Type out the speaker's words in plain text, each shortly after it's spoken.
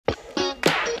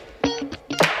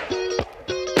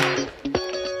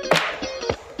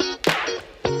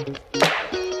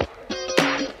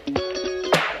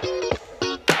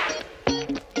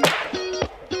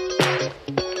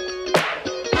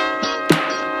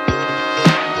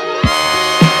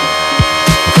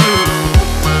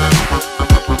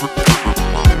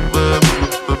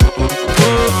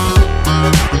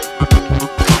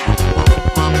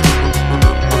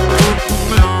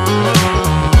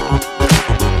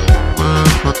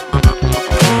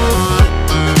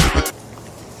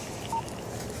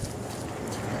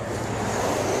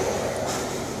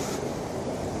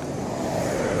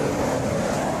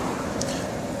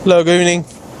Hello, good evening.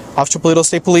 Officer Polito,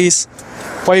 State Police.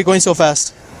 Why are you going so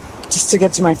fast? Just to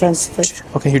get to my friend's place.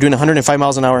 Okay, you're doing 105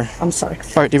 miles an hour. I'm sorry.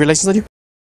 All right, do you have your license on you?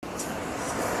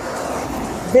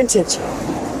 Vintage.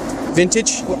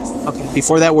 Vintage? Yes. Okay,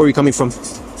 before that, where are you coming from?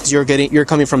 Because you're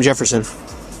coming from Jefferson.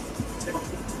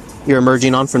 You're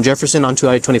emerging on from Jefferson onto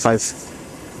I-25.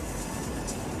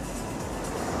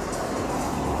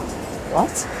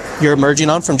 What? You're emerging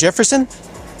on from Jefferson?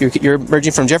 You're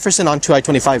emerging from Jefferson onto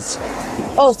I-25.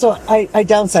 Oh, so I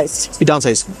downsized. You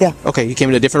downsized? Yeah. Okay, you came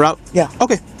in a different route? Yeah.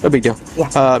 Okay, no big deal.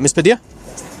 Yeah. Miss Padilla,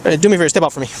 do me a favor, step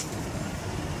out for me.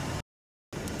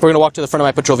 We're going to walk to the front of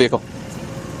my patrol vehicle.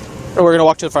 Or we're going to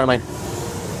walk to the front of mine.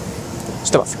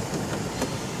 Step out.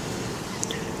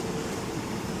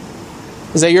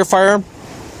 Is that your firearm?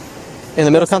 In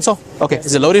the middle console? Okay,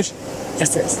 is it loaded?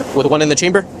 Yes, it is. With one in the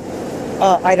chamber?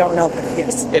 I don't know, but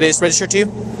yes. It is registered to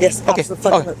you? Yes. Okay.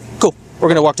 Okay. Cool. We're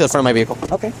going to walk to the front of my vehicle.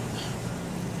 Okay.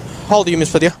 How old are you,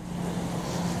 Miss Padilla?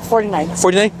 49.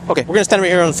 49? Okay, we're going to stand right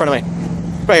here in front of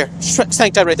mine. Right here.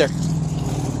 Stand tight right there.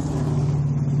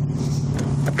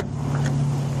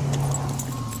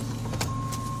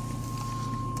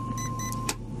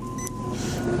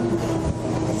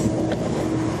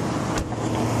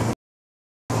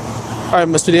 All right,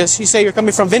 Miss Padilla, you say you're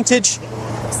coming from Vintage?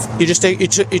 You just you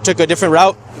took a different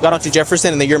route, got onto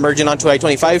Jefferson, and then you're merging onto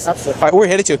I-25? Absolutely. All right, where are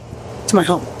you headed to? To my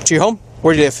home. To your home?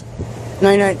 Where do you live?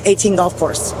 9918 golf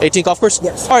course. 18 golf course?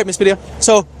 Yes. All right, Miss Padilla.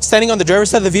 So, standing on the driver's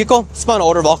side of the vehicle, smell an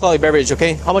odor of alcoholic beverage,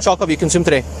 okay? How much alcohol have you consumed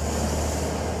today?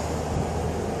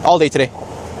 All day today?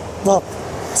 Well,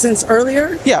 since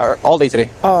earlier? Yeah, all day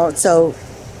today. Oh, so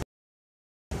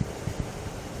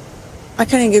I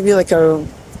can't even give you like a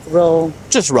real.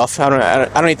 Just rough. I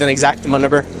don't need an exact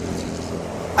number.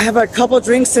 I have a couple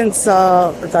drinks since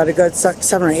about a good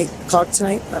 7 or 8 o'clock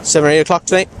tonight. 7 or 8 o'clock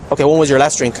tonight? Okay, when was your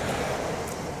last drink?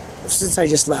 Since I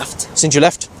just left. Since you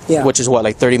left? Yeah. Which is what,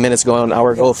 like 30 minutes ago, an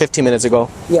hour ago, 15 minutes ago?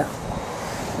 Yeah.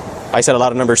 I said a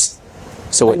lot of numbers.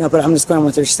 So what? No, but I'm just going with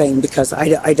what they're saying because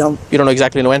I don't. You don't know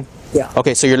exactly when? Yeah.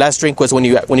 Okay, so your last drink was when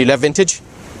you left Vintage?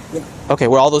 Yeah. Okay,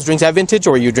 were all those drinks at Vintage,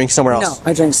 or were you drinking somewhere else? No,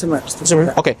 I drank somewhere else.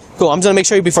 Somewhere? Okay, cool. I'm just gonna make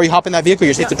sure before you hop in that vehicle,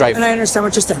 you're safe to drive. And I understand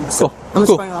what you're saying. So Cool. I'm just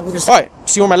Cool. going along with your All right.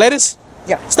 See where my light is?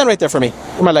 Yeah. Stand right there for me.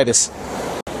 Where my light is.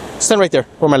 Stand right there.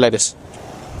 Where my light is.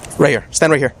 Right here.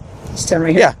 Stand right here. Stand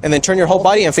right here. Yeah, and then turn your whole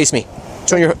body and face me.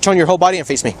 Turn your whole body and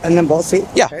face me. And then both feet.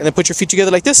 Yeah, Okay. and then put your feet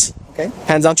together like this. Okay.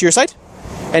 Hands onto your side,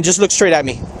 and just look straight at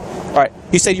me. All right.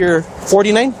 You said you're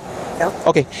 49. Yeah.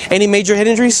 Okay. Any major head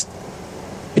injuries?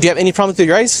 Do you have any problems with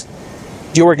your eyes?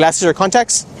 Do you wear glasses or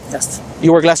contacts? Yes.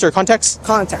 You wear glasses or contacts?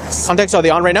 Contacts. Contacts, are they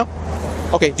on right now?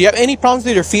 Okay. Do you have any problems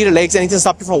with your feet or legs? Anything to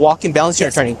stop you from walking, balancing,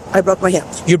 Yes. or turning? I broke my hip.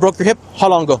 You broke your hip? How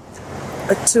long ago?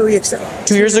 2 weeks ago.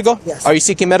 2 years ago? Yes. Are you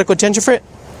seeking medical attention for it?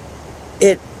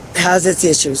 It has its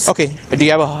issues. Okay. Do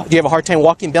you have a hard time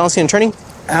walking, balancing, and turning?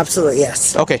 Absolutely,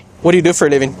 yes. Okay. What do you do for a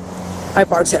living? I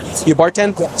bartend. You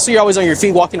bartend? Yeah. So you're always on your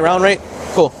feet walking around, right?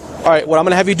 Cool. All right. What I'm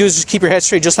gonna have you do is just keep your head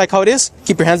straight, just like how it is.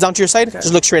 Keep your hands down to your side.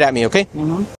 Just look straight at me, okay?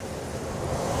 Mm-hmm.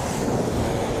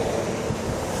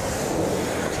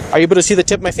 Are you able to see the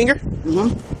tip of my finger?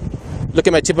 Mm-hmm. Look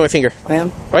at my tip of my finger. I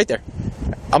am. Right there.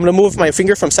 I'm going to move my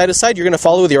finger from side to side. You're going to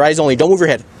follow with your eyes only. Don't move your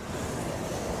head.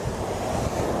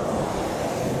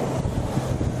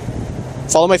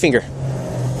 Follow my finger.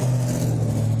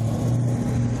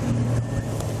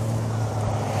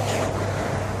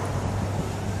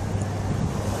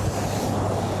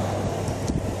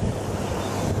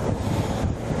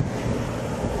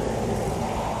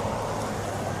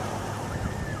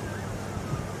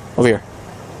 Over here.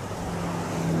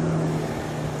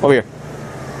 Over here.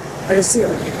 I can see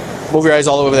it. Move your eyes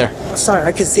all over there. I'm sorry,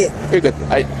 I can see it. You're good.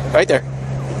 Right there.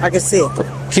 I can see it.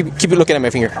 Keep it looking at my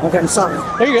finger. Okay, I'm sorry.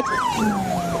 There you're good.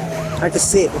 I can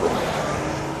see it.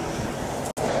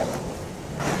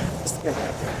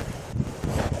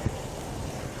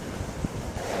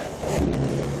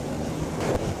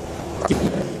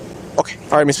 Okay.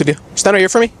 All right, Miss Padilla. Stand right here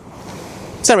for me.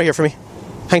 Stand right here for me.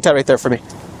 Hang tight right there for me.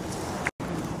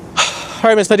 All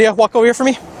right, Miss Padilla, walk over here for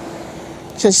me.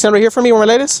 Stand right here for me where my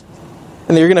light is.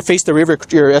 And then you're going to face the rear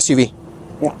of your SUV.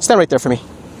 Yeah. Stand right there for me.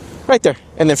 Right there.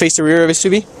 And then face the rear of the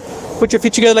SUV. Put your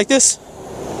feet together like this.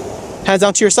 Hands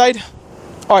down to your side.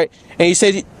 All right. And you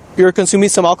said you were consuming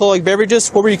some alcoholic beverages.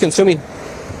 What were you consuming?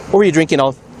 What were you drinking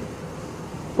all?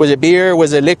 Was it beer?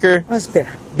 Was it liquor? It was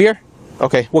beer. Beer?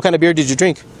 Okay. What kind of beer did you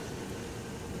drink?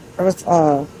 It was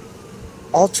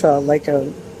Ultra, like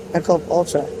a Echo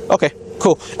Ultra. Okay.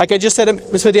 Cool. Like I just said,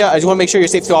 Ms. Padilla, I just want to make sure you're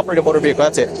safe to operate a motor vehicle.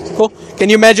 That's it. Cool. Can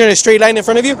you imagine a straight line in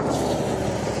front of you?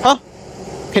 Huh?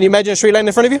 Can you imagine a straight line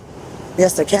in front of you?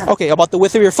 Yes, I can. Okay, about the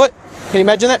width of your foot. Can you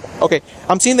imagine that? Okay,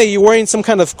 I'm seeing that you're wearing some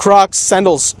kind of Crocs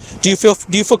sandals. Do you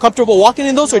feel comfortable walking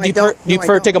in those, No, or do you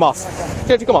prefer to take them off?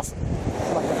 Okay, take them off.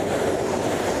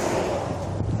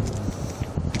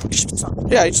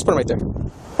 Yeah, you just put them right there.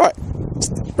 All right,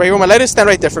 right here where my light is. Stand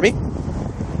right there for me.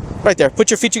 Right there. Put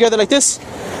your feet together like this.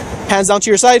 Hands down to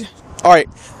your side. All right.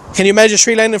 Can you imagine a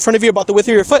straight line in front of you about the width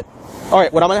of your foot? All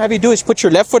right. What I'm gonna have you do is put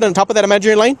your left foot on top of that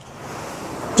imaginary line.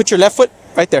 Put your left foot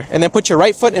right there, and then put your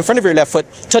right foot in front of your left foot,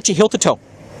 touching heel to toe.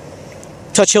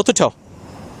 Touch heel to toe.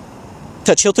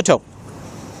 Touch heel to toe.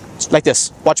 Like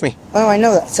this. Watch me. Oh, I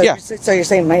know that. So, yeah. So you're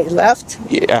saying my left?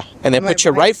 Yeah. And then put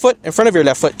your right foot in front of your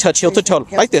left foot, touch heel to toe,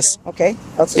 like this. Okay.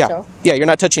 Heel to toe. Yeah, you're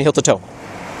not touching heel to toe.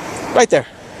 Right there.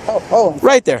 Oh.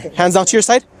 Right there. Hands down to your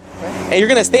side. And you're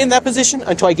going to stay in that position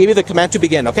until I give you the command to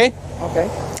begin, okay? Okay.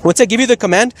 Once I give you the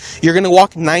command, you're going to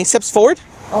walk 9 steps forward.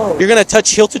 Oh. You're going to touch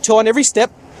heel to toe on every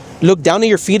step. Look down at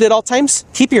your feet at all times.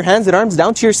 Keep your hands and arms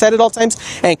down to your side at all times.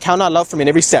 And count out loud for me in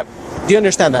every step. Do you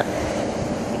understand that?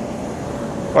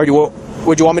 Or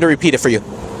would you want me to repeat it for you?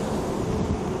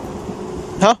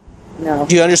 Huh? No.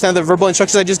 Do you understand the verbal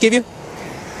instructions I just gave you?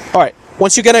 All right.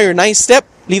 Once you get on your 9th step,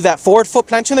 leave that forward foot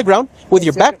planted on the ground. With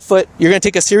your back foot, you're going to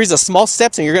take a series of small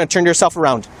steps and you're going to turn yourself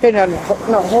around. Okay, no,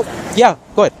 hold on. Yeah,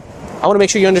 go ahead. I want to make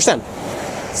sure you understand.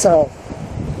 So,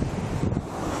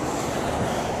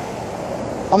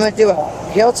 I'm going to do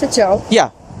a heel to toe.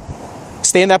 Yeah.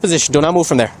 Stay in that position. Do not move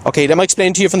from there. Okay, I'm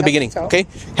explaining to you from the beginning. Okay?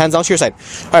 Hands down to your side.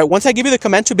 All right, once I give you the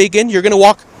command to begin, you're going to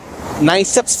walk 9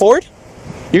 steps forward.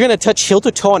 You're going to touch heel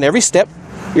to toe on every step.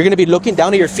 You're going to be looking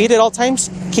down at your feet at all times,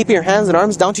 keeping your hands and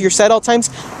arms down to your side all times,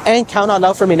 and count out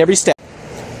loud for me in every step.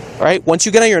 All right, once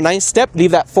you get on your 9th step,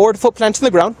 leave that forward foot planted on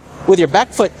the ground. With your back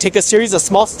foot, take a series of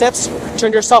small steps,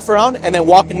 turn yourself around, and then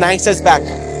walk 9 steps back.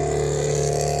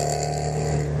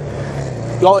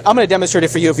 I'm going to demonstrate it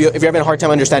for you if you're having a hard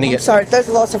time understanding it. Sorry, there's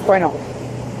a lot of stuff going on.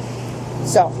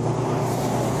 So,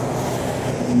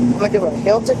 I'm going to do a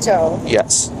heel to toe.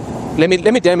 Yes. Let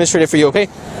me demonstrate it for you, okay?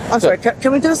 I'm sorry,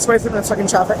 can we do this away from the fucking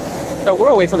traffic? No, we're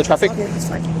away from the traffic. Okay, that's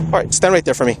fine. All right, stand right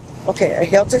there for me. Okay, a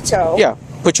heel to toe. Yeah.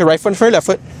 Put your right foot in front of your left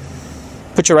foot.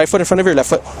 Put your right foot in front of your left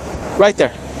foot. Right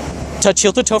there. Touch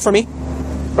heel to toe for me.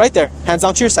 Right there. Hands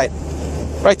down to your side.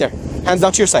 Right there. Hands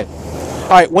down to your side.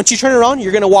 All right, once you turn around,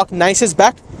 you're going to walk 9 steps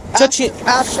back. Touch it.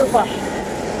 After what?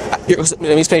 Let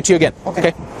me explain it to you again.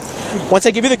 Okay. Once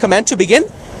I give you the command to begin,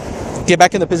 get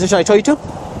back in the position I told you to.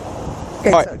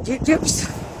 Okay, all so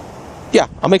right. Yeah,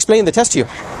 I'm explaining the test to you.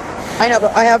 I know,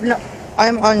 but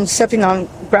I'm stepping on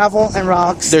gravel and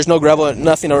rocks. There's no gravel,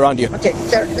 nothing around you. Okay,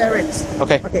 there is.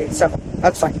 Okay. Okay, so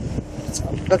that's fine.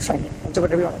 That's fine. I'll do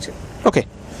whatever you want to. Okay.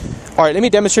 All right, let me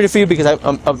demonstrate it for you because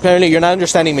apparently you're not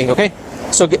understanding me, okay?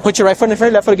 So put your right foot in front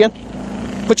of your left foot again.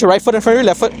 Put your right foot in front of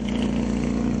your left foot.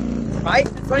 Right?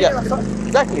 In front of your left foot?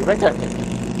 Exactly, right there.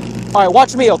 All right,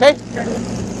 watch me, okay?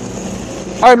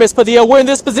 All right, Miss Padilla, we're in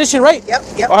this position, right?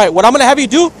 Yep. All right, what I'm going to have you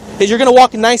do is you're going to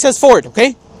walk 9 steps forward,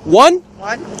 okay? One.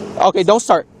 Okay, don't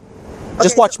start.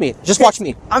 Just watch me. Just watch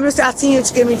me. I'm just asking you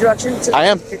to give me directions. I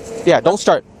am. Yeah, don't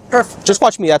start. Perfect. Just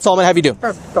watch me. That's all I'm going to have you do.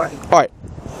 Perfect. Go ahead. All right.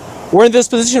 We're in this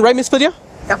position, right, Miss Padilla?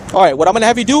 Yep. All right, what I'm going to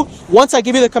have you do, once I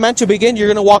give you the command to begin, you're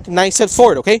going to walk 9 steps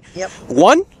forward, okay? Yep.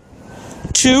 1,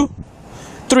 2,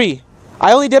 3.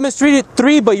 I only demonstrated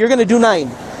 3, but you're going to do 9.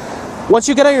 Once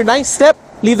you get on your 9th step,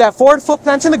 leave that forward foot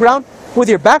planted on the ground. With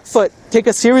your back foot, take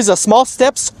a series of small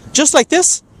steps, just like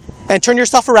this, and turn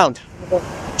yourself around. Do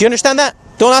you understand that?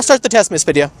 Do not start the test, Miss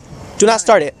Padilla. Do not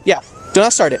start it. Yeah, do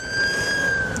not start it.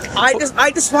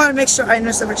 I just want to make sure I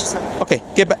understand what you're saying. Okay,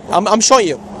 get back. I'm showing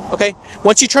you. Okay,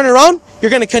 once you turn around,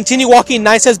 you're going to continue walking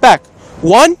 9 steps back.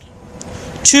 1,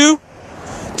 2,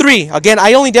 3. Again,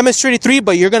 I only demonstrated 3,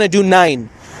 but you're going to do 9.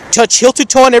 Touch heel to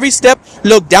toe on every step.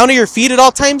 Look down at your feet at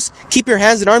all times. Keep your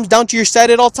hands and arms down to your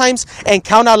side at all times. And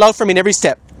count out loud for me in every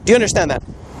step. Do you understand that?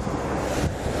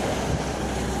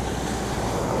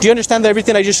 Do you understand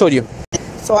everything I just showed you?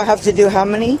 So I have to do how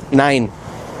many? 9.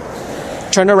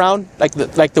 Turn around like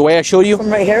the way I showed you. From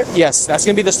right here? Yes, that's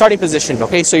going to be the starting position.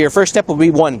 Okay, so your first step will be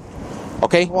 1.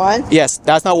 Okay? 1? Yes,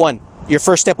 that's not 1. Your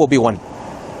first step will be 1.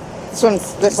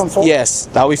 This one forward? Yes,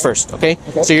 that'll be first. Okay?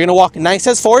 So you're going to walk 9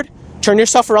 steps forward. Turn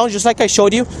yourself around just like I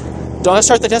showed you. Don't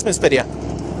start the test, Miss Padilla.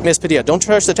 Miss Padilla, don't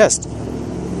start the test.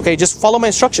 Okay, just follow my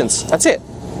instructions. That's it.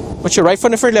 Put your right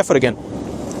foot in front of your left foot again.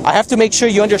 I have to make sure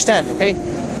you understand, okay?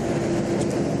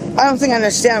 I don't think I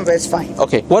understand, but it's fine.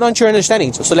 Okay, what aren't you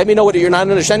understanding? So let me know what you're not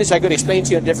understanding so I could explain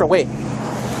to you in a different way.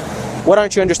 What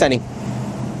aren't you understanding?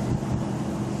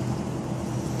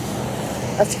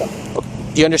 Let's go.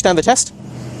 Okay. Do you understand the test?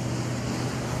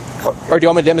 Or do you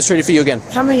want me to demonstrate it for you again?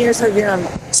 How many years have you been on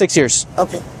that? 6 years.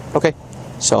 Okay. Okay,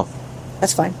 so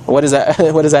That's fine. what does that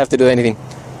what does that have to do with anything?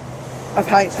 Of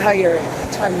how you're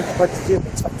telling me what to do.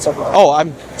 It's fine. So, Oh,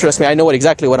 trust me, I know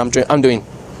exactly what I'm doing.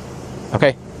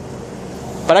 Okay,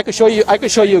 but I could show you. I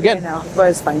could show you again. no, but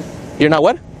it's fine. You're not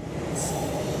what?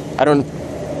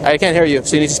 I can't hear you,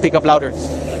 so you need to speak up louder.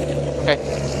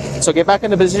 Okay, so get back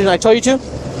in the position I told you to.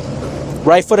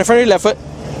 Right foot in front of your left foot.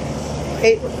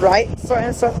 Okay, right foot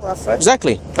in front, left foot.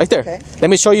 Exactly, right there. Okay.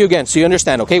 Let me show you again so you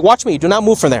understand, okay? Watch me, do not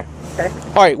move from there. Okay.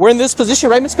 All right, we're in this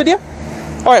position, right, Miss Padilla?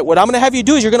 All right, what I'm gonna have you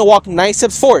do is you're gonna walk 9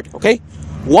 steps forward, okay?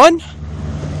 1,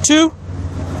 2,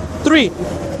 3.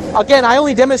 Again, I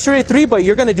only demonstrated 3, but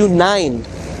you're gonna do 9.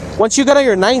 Once you get on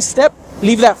your 9th step,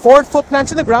 leave that forward foot planted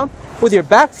to the ground. With your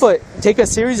back foot, take a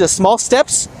series of small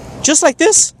steps, just like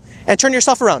this, and turn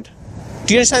yourself around.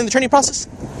 Do you understand the turning process?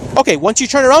 Okay, once you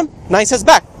turn around, 9 steps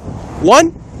back.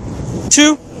 1,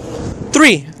 2,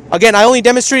 3. Again, I only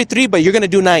demonstrated 3, but you're gonna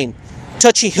do 9.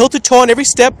 Touching heel to toe on every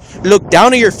step. Look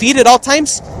down at your feet at all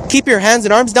times. Keep your hands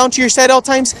and arms down to your side at all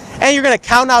times. And you're gonna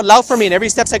count out loud for me in every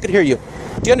step so I could hear you.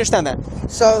 Do you understand that?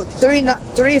 So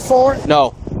 3, 4.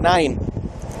 No, 9.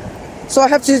 So I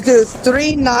have to do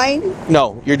 3, 9.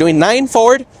 No, you're doing 9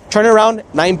 forward, turn around,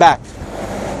 9 back.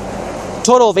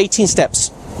 Total of 18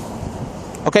 steps.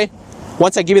 Okay?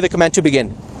 Once I give you the command to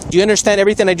begin. Do you understand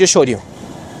everything I just showed you?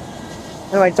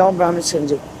 No, I don't, but I'm just going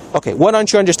to do. Okay, what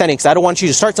aren't you understanding? Because I don't want you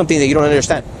to start something that you don't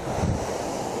understand.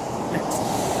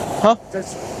 Huh?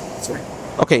 That's right.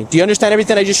 Okay, do you understand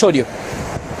everything I just showed you?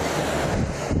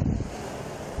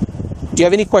 Do you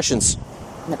have any questions?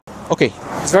 No. Okay,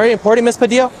 it's very important, Ms.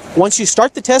 Padilla. Once you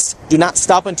start the test, do not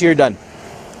stop until you're done.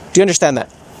 Do you understand that?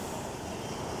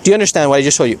 Do you understand what I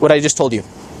just showed you? What I just told you?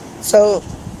 So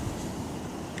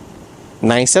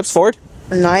 9 steps forward.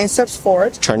 9 steps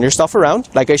forward. Turn yourself around,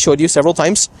 like I showed you several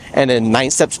times, and then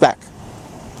 9 steps back.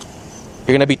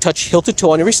 You're gonna be touch heel to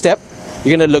toe on every step.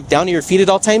 You're gonna look down at your feet at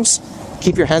all times.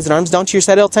 Keep your hands and arms down to your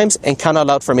side at all times, and count out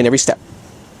loud for me in every step.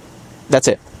 That's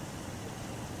it.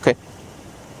 Okay.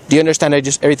 Do you understand?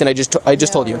 Everything I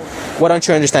just told you. What aren't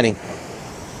you understanding?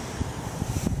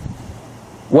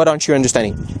 What aren't you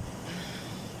understanding?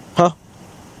 Huh?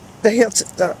 The heel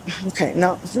to okay,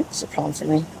 no, it's a problem for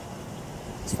me.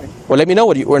 It's fine. Well, let me know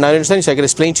what we're not understanding so I can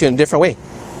explain to you in a different way.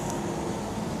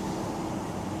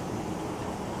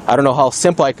 I don't know how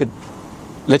simple I could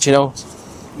let you know.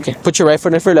 Okay, put your right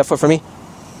foot in for your left foot for me.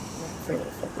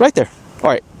 Right there. All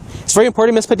right. It's very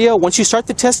important, Ms. Padilla. Once you start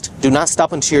the test, do not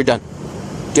stop until you're done.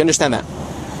 Do you understand that?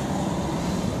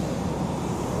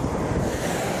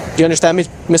 Do you understand,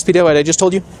 Ms. Padilla, what I just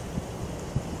told you?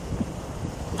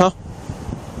 Huh?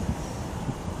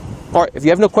 All right. If you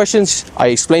have no questions, I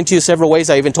explained to you several ways.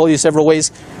 I even told you several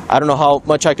ways. I don't know how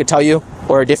much I could tell you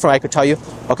or different I could tell you.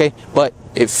 Okay. But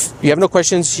if you have no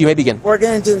questions, you may begin. We're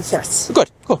going to do the test.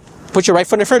 Good. Cool. Put your right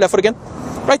foot in for your left foot again.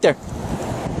 Right there.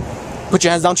 Put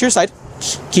your hands down to your side.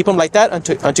 Keep them like that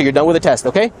until you're done with the test.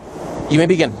 Okay? You may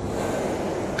begin.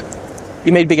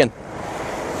 You may begin.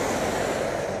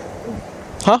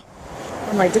 Huh?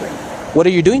 What am I doing? What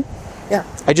are you doing? Yeah.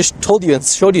 I just told you and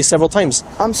showed you several times.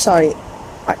 I'm sorry.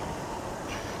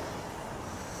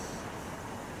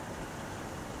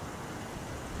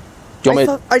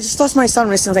 I just lost my son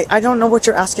recently. I don't know what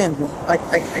you're asking me. I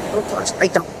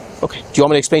don't. Okay. Do you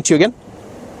want me to explain to you again?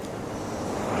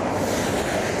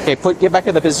 Okay, get back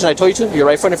in the position I told you to. Your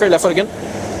right foot in for your left foot again.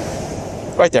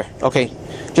 Right there. Okay.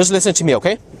 Just listen to me,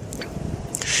 okay?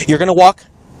 You're going to walk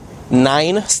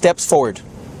 9 steps forward.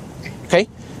 Okay?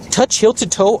 Touch heel to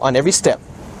toe on every step.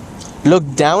 Look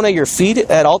down at your feet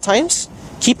at all times.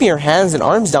 Keeping your hands and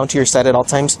arms down to your side at all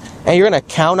times. And you're going to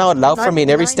count out loud for me in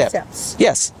every step. Steps.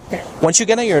 Yes. Okay. Once you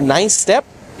get on your 9th step,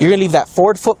 you're going to leave that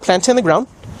forward foot planted on the ground.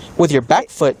 With your back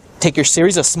foot, take your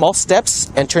series of small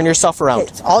steps and turn yourself around.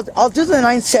 Okay, I'll do the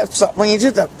 9 steps, but when you do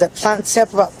the plant step,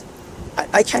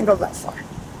 I can't go that far.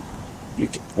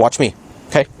 Watch me.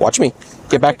 Okay? Watch me.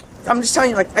 Get back. I'm just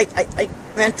telling you, like, I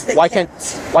meant to. Why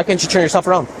can't you turn yourself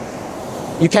around?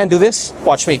 You can't do this?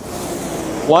 Watch me.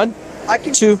 1, I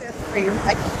can 2. do that for you.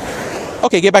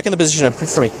 Okay, get back in the position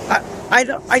for me.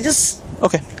 I just.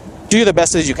 Okay. Do the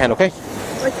best as you can, okay?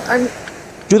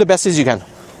 Do the best as you can.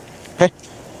 Okay?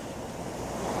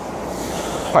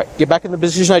 Alright, get back in the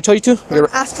position I told you to. I'm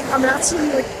asking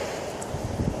you, like.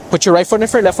 Put your right foot in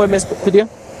for your left foot, Miss Padilla.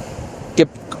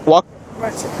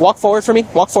 Walk forward for me.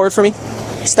 Walk forward for me.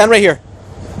 Stand right here.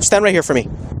 Stand right here for me.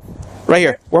 Right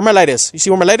here. Where my light is. You see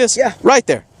where my light is? Yeah. Right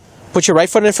there. Put your right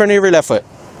foot in front of your left foot.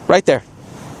 Right there.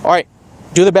 Alright.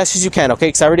 Do the best as you can, okay?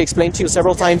 Because I already explained to you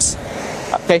several times.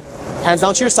 Okay. Hands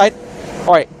down to your side.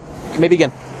 Alright. You may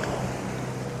begin.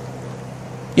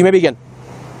 You may begin.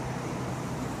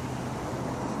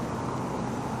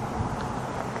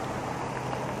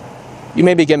 You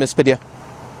may begin, Miss Padilla.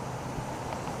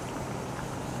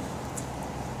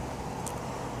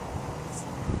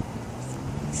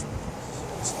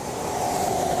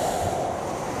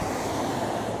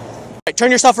 Right,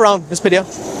 turn yourself around, Miss Padilla.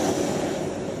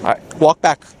 All right, walk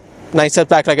back. 9 steps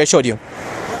back like I showed you.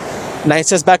 9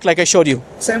 steps back like I showed you.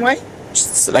 Same way?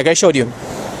 Just like I showed you.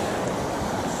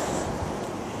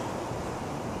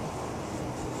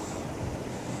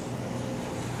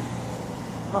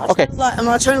 Okay. I'm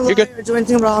not trying to lie or do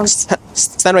anything wrong.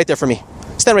 Stand right there for me.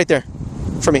 Stand right there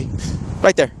for me.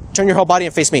 Right there. Turn your whole body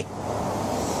and face me.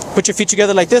 Put your feet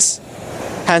together like this.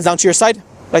 Hands down to your side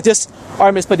like this. All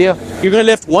right, Miss Padilla. You're going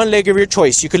to lift one leg of your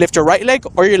choice. You could lift your right leg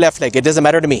or your left leg. It doesn't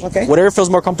matter to me. Okay. Whatever feels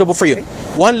more comfortable for you. Okay.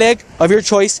 One leg of your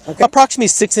choice, approximately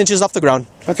 6 inches off the ground.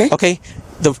 Okay. Okay.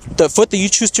 The foot that you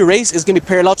choose to raise is going to be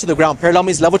parallel to the ground. Parallel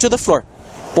means level to the floor.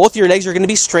 Both your legs are going to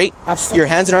be straight. Absolutely. Your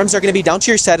hands and arms are going to be down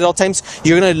to your side at all times.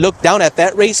 You're going to look down at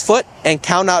that raised foot and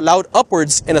count out loud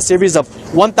upwards in a series of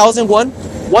 1001,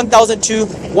 1002,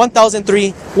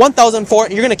 1003, 1004.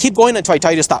 And you're going to keep going until I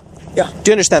tell you to stop. Yeah.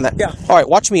 Do you understand that? Yeah. All right,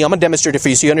 watch me. I'm going to demonstrate it for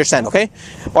you so you understand, okay?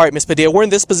 All right, Miss Padilla, we're in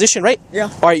this position, right? Yeah.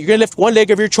 All right, you're going to lift one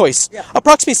leg of your choice. Yeah.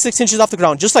 Approximately 6 inches off the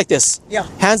ground, just like this. Yeah.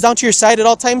 Hands down to your side at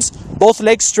all times. Both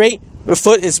legs straight. The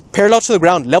foot is parallel to the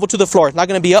ground, level to the floor. It's not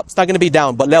going to be up, it's not going to be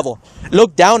down, but level.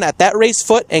 Look down at that raised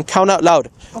foot and count out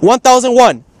loud.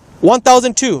 1001,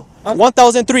 1002,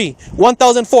 1003,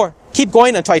 1004. Keep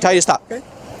going until I tell you to stop. Okay.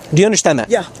 Do you understand that?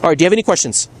 Yeah. All right, do you have any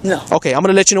questions? No. Okay, I'm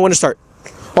going to let you know when to start.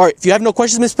 All right, if you have no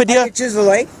questions, Miss Padilla, I can choose the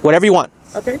leg? whatever you want.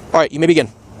 Okay. All right, you may begin.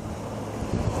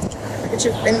 I can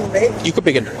choose any leg? You could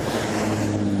begin.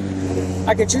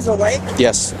 I can choose a leg?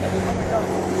 Yes.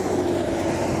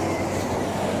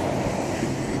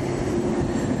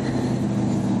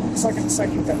 Second.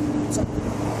 Second leg.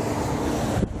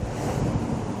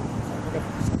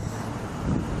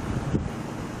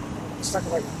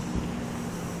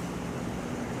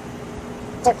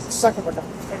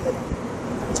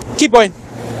 Keep going.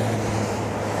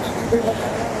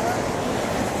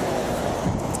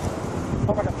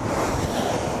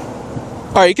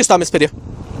 All right, you can stop, Miss Padilla.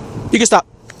 You can stop.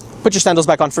 Put your sandals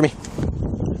back on for me.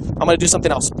 I'm going to do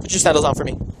something else. Put your sandals on for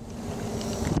me.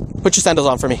 Put your sandals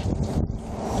on for me.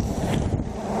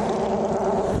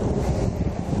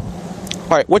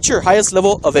 All right, what's your highest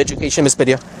level of education, Miss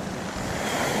Padilla?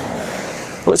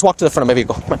 Let's walk to the front of my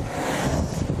vehicle. Come on.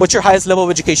 What's your highest level of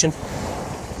education?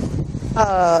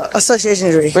 Association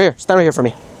degree. Right here. Stand right here for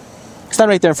me. Stand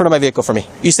right there in front of my vehicle for me.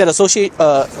 You said associate,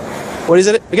 what is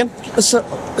it again?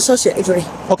 Associate degree.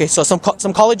 Okay, so some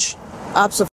college?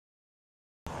 Absolutely.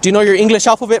 Do you know your English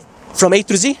alphabet from A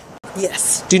through Z?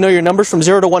 Yes. Do you know your numbers from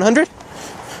 0 to 100?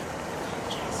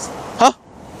 Huh?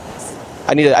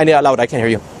 I need it out loud. I can't hear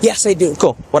you. Yes, I do.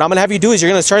 Cool. What I'm going to have you do is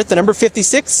you're going to start at the number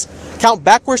 56, count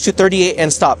backwards to 38,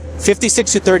 and stop.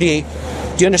 56 to 38.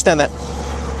 Do you understand that?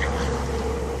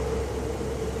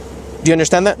 Do you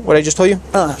understand that? What I just told you?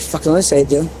 Fucking let's say I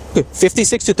do. Good.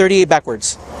 56 to 38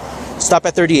 backwards. Stop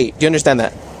at 38. Do you understand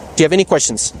that? Do you have any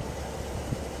questions?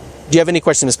 Do you have any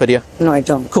questions, Ms. Padilla? No, I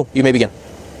don't. Cool. You may begin.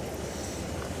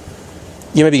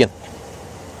 You may begin.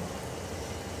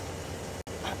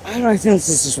 I don't think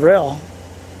this is real.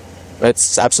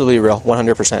 It's absolutely real.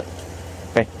 100%.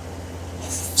 Okay.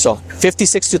 So,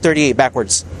 56 to 38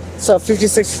 backwards. So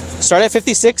 56 Start at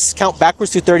 56, count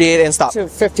backwards to 38, and stop. to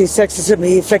 56 is going to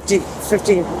be 50,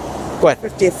 Go ahead.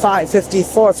 55,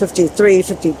 54, 53,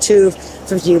 52,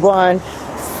 51,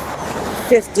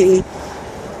 50,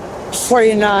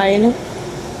 49,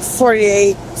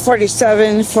 48,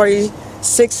 47,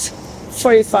 46,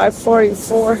 45,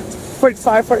 44,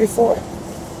 45, 44.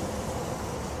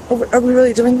 Are we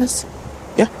really doing this?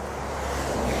 Yeah.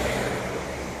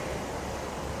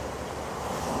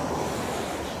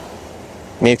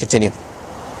 May you continue.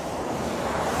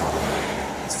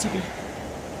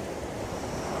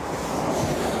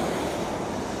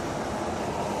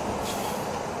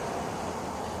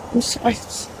 I'm sorry.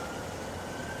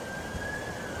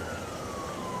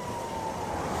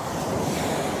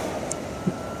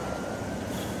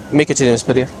 You may continue, Ms.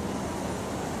 Padilla.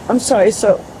 I'm sorry,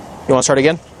 so... You want to start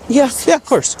again? Yes. Yeah, of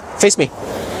course. Face me.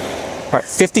 All right,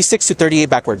 56 to 38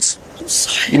 backwards. I'm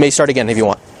sorry. You may start again if you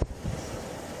want.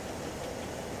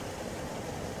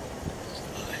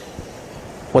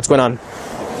 What's going on?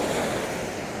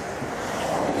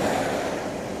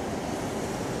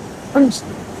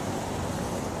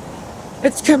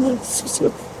 It's coming.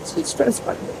 It's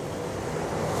transpiring.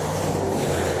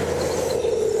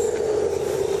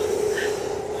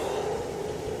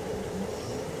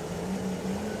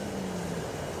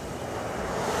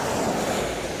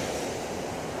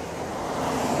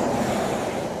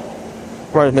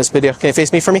 All right, Miss Video, can you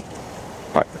face me for me?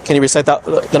 All right, can you recite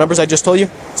the numbers I just told you?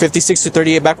 56 to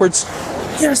 38 backwards?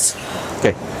 Yes.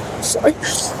 Okay. Sorry.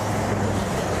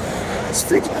 Just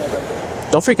freaking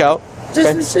out. Don't freak out.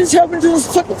 Okay. This happened to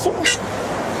this fucking flash.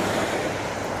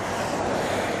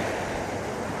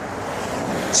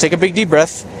 Just take a big deep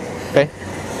breath. Okay.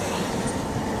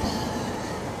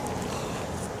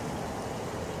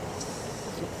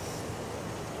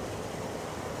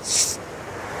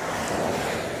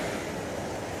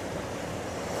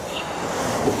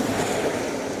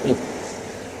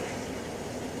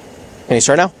 Can you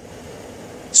start now?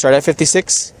 Start at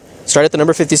 56. Start at the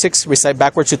number 56, recite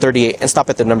backwards to 38, and stop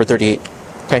at the number 38.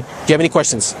 Okay? Do you have any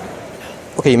questions?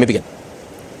 Okay, you may begin.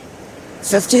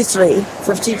 53,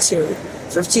 52,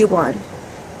 51,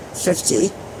 50,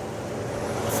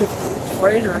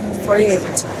 49, 48,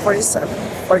 47,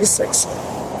 46,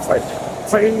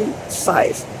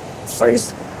 45,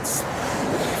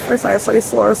 45,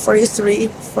 44, 43,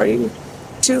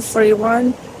 42,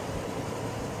 41.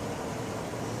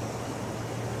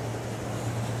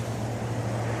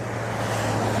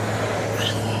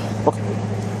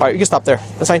 All right, you can stop there.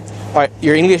 That's fine. All right,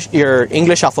 your English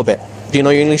alphabet. Do you know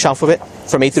your English alphabet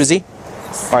from A through Z?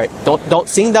 All right, don't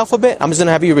sing the alphabet. I'm just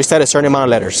gonna have you recite a certain amount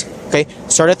of letters. Okay,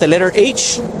 start at the letter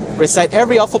H. Recite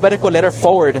every alphabetical letter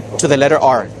forward to the letter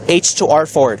R. H to R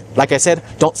forward. Like I said,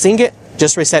 don't sing it.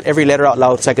 Just recite every letter out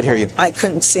loud so I could hear you. I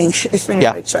couldn't sing.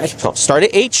 Yeah. I tried. So start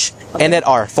at H and at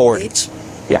R forward. H.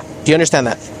 Yeah. Do you understand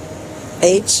that?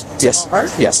 H. To Yes. R.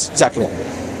 Yes. Exactly.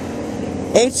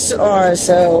 H to R.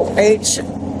 So H.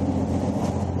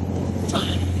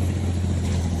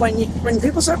 When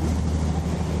people start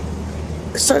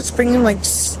bringing like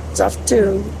stuff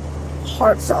to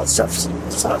heartfelt stuff.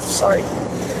 Sorry.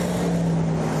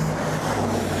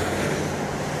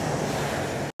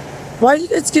 Why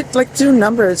did it get like two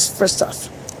numbers for stuff?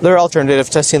 They're alternative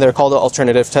testing. They're called the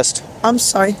alternative test. I'm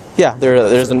sorry. Yeah,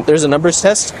 there's a numbers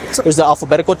test. There's the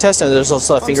alphabetical test, and there's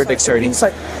also a finger dexterity. It's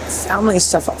like family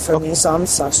stuff up for me, so I'm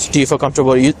sorry. Do you feel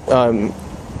comfortable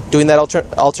doing that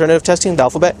alternative testing, the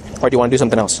alphabet, or do you want to do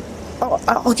something else? Oh,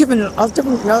 I'll give him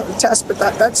another test, but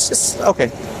that's just Okay.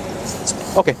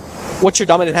 Okay. What's your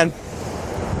dominant hand?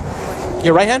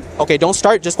 Your right hand? Okay, don't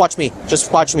start. Just watch me.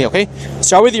 Just watch me, okay?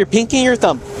 Start with your pinky and your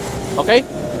thumb, okay?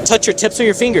 Touch your tips of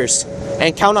your fingers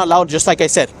and count out loud just like I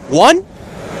said. 1,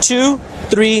 2,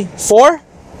 3, 4.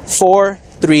 4,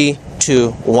 3,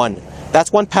 2, 1.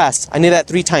 That's one pass. I need that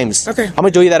 3 times. Okay. I'm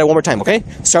going to do you that one more time, okay?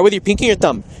 Start with your pinky and your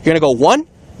thumb. You're going to go 1,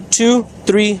 2,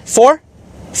 3, 4.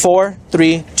 4,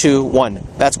 3, 2, 1.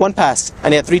 That's one pass. I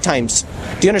need that 3 times.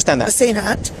 Do you understand the that? same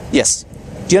hat. Yes.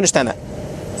 Do you understand that?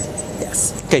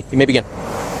 Yes. Okay, you may begin.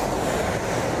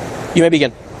 You may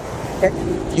begin. Okay.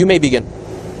 You may begin.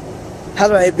 How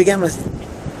do I begin with?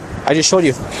 I just showed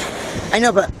you. I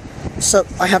know, but so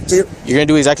I have to. You're going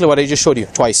to do exactly what I just showed you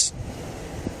twice.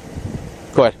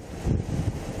 Go ahead.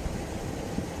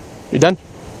 You done?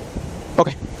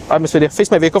 Okay. All right, Miss Video.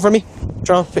 Face my vehicle for me.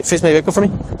 Turn around. Face my vehicle for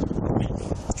me.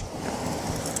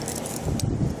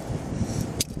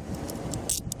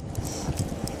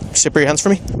 Separate your hands for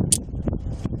me.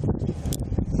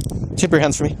 Separate your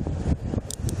hands for me.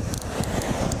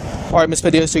 All right, Miss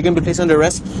Padilla, so you're going to be placed under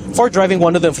arrest for driving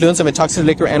under the influence of intoxicating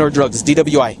liquor and or drugs,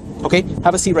 DWI. Okay?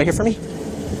 Have a seat right here for me.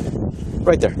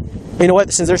 Right there. You know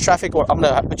what? Since there's traffic, I'm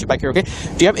going to put you back here, okay?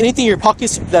 Do you have anything in your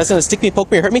pockets that's going to stick me, poke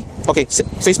me, or hurt me? Okay,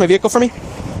 face my vehicle for me.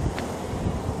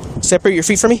 Separate your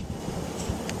feet for me.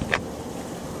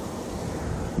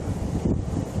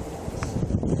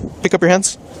 Pick up your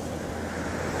hands.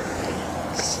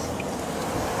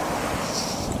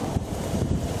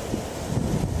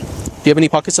 Do you have any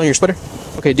pockets on your sweater?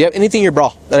 Okay, do you have anything in your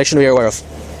bra that I shouldn't be aware of?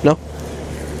 No?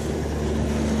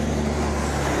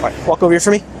 Alright, walk over here for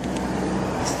me.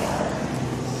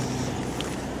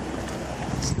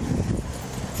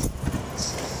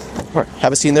 Alright,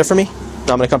 have a seat in there for me.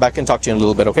 Now I'm going to come back and talk to you in a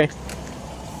little bit, okay?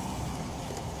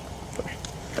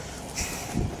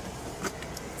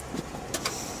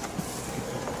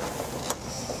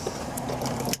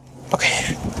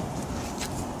 Okay.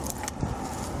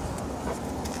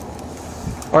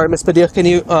 All right, Miss Padilla, can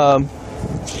you, I'm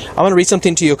going to read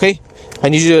something to you, okay? I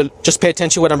need you to just pay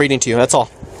attention to what I'm reading to you, that's all.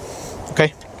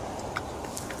 Okay?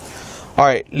 All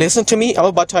right, listen to me. I'm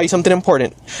about to tell you something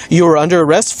important. You are under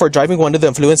arrest for driving under the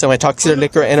influence of intoxicating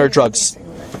liquor and or drugs.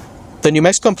 The New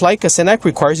Mexico Compliant Consent Act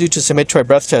requires you to submit to a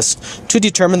breath test to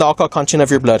determine the alcohol content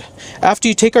of your blood. After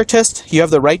you take our test, you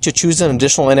have the right to choose an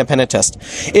additional independent test.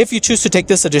 If you choose to take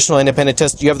this additional independent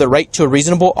test, you have the right to a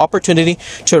reasonable opportunity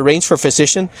to arrange for a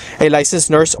physician, a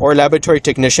licensed nurse or laboratory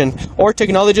technician, or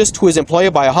technologist who is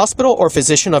employed by a hospital or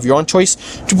physician of your own choice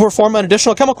to perform an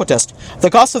additional chemical test. The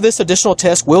cost of this additional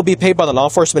test will be paid by the law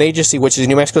enforcement agency, which is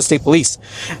New Mexico State Police.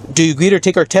 Do you agree to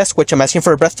take our test, which I'm asking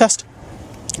for a breath test?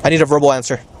 I need a verbal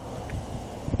answer.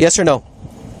 Yes or no?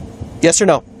 Yes or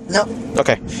no? No.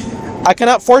 Okay. I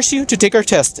cannot force you to take our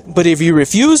test, but if you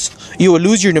refuse, you will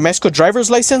lose your New Mexico driver's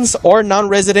license or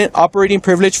non-resident operating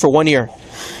privilege for 1 year.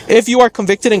 If you are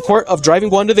convicted in court of driving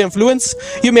while under the influence,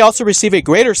 you may also receive a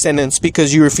greater sentence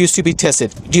because you refuse to be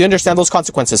tested. Do you understand those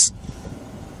consequences?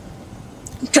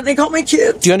 Can they call my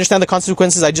kids? Do you understand the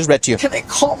consequences I just read to you? Can they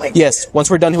call my kids? Yes, once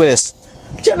we're done with this.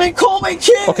 Can they call my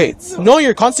kids? Okay, knowing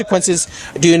your consequences,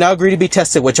 do you now agree to be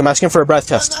tested, which I'm asking for a breath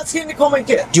test? I'm asking to call my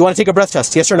kids. Do you want to take a breath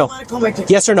test? Yes or no? I want to call my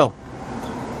kids. Yes or no?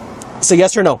 Say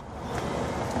yes or no.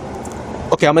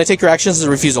 Okay, I'm going to take your actions as a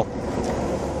refusal.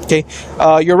 Okay,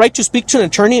 your right to speak to an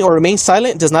attorney or remain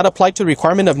silent does not apply to the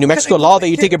requirement of New Mexico law that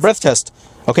you take a breath test.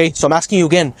 Okay, so I'm asking you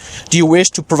again. Do you wish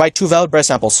to provide 2 valid breath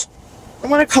samples? I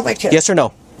want to call my kids. Yes or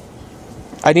no?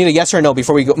 I need a yes or no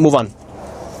before we move on.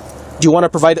 Do you want to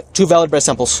provide 2 valid breath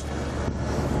samples?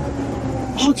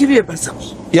 I'll give you a breath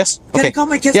sample. Yes? Okay. Can I call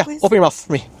my kids, yeah, please? open your mouth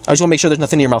for me. I just want to make sure there's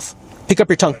nothing in your mouth. Pick up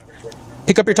your tongue.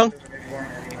 Pick up your tongue.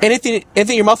 Anything in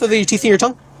your mouth other than your teeth in your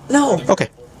tongue? No. Okay.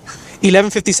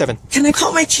 11:57. Can I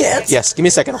call my kids? Yes, give me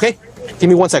a second, okay? Give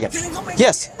me 1 second. Can I call my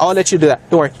Yes, I'll let you do that.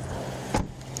 Don't worry.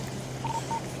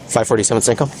 5:47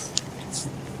 income.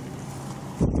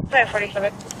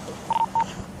 5:47.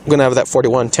 I'm going to have that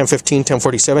 41, 10:15,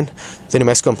 10:47. The New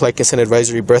Mexico Compliant Consent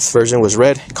Advisory breath version was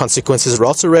read. Consequences were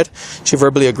also read. She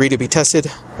verbally agreed to be tested.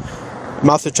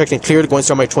 Mouth is checked and cleared. Going to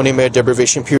start my 20-minute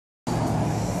deprivation period.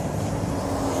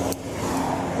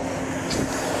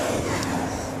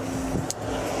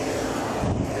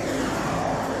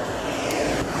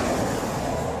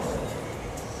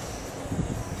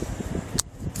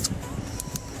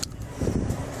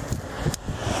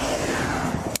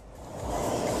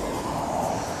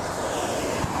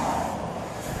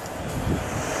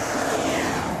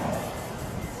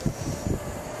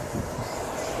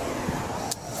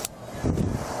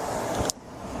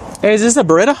 Hey, is this a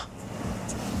Beretta?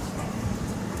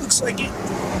 Looks like it.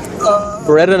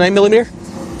 Beretta 9mm?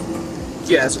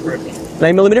 Yeah, it's a Beretta.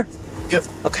 9mm? Yep.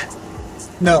 Okay.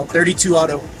 No, 32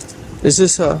 auto. Is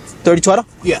this 32 auto?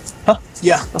 Yeah. Huh?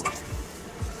 Yeah.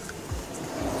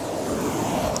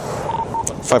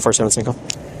 547 single.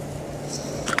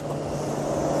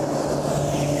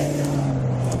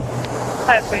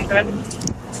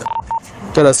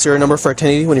 Got a serial number for our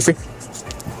 1080 when you're free.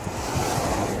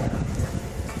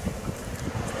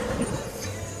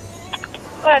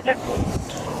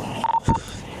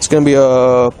 It's going to be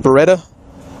a Beretta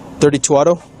 32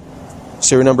 auto.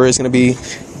 Serial number is going to be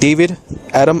David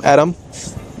Adam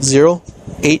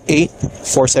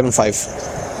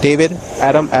 088475. David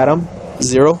Adam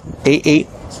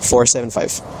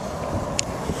 088475.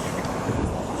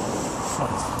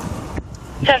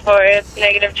 10-4, it's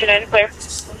 -29, clear.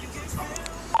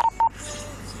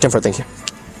 10-4, thank you.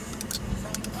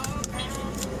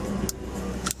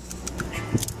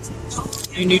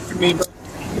 What do you need from me, bro?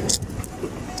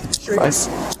 5,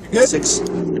 You good? 6.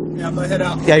 Yeah, I'm gonna head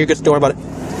out. Yeah, you're good. Don't worry about it.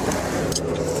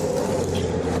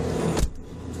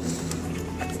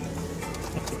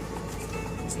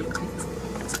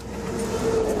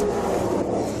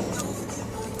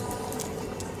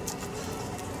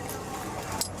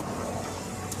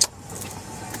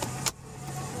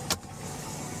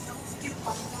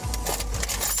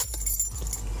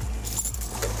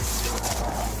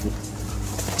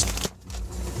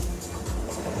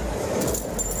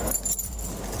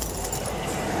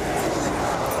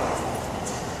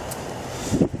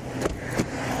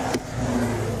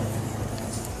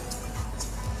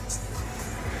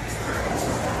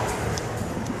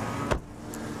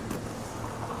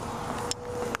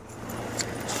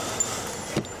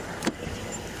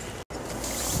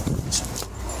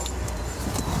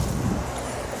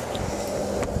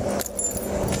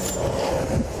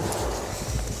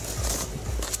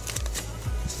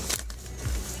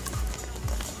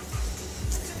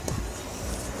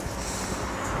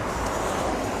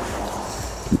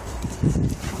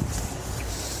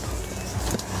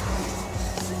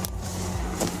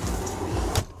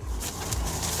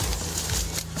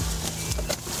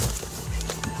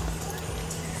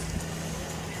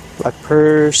 Black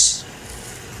purse.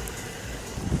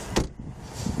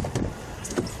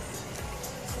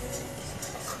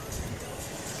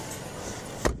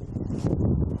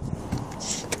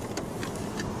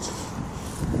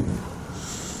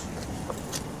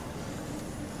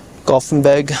 Golfing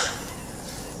bag.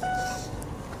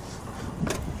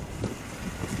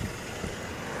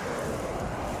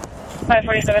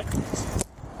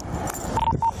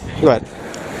 547. Go ahead.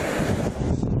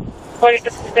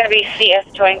 46 is going to be CS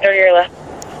towing 30 or left.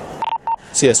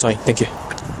 CS towing. Thank you.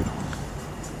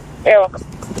 You're welcome.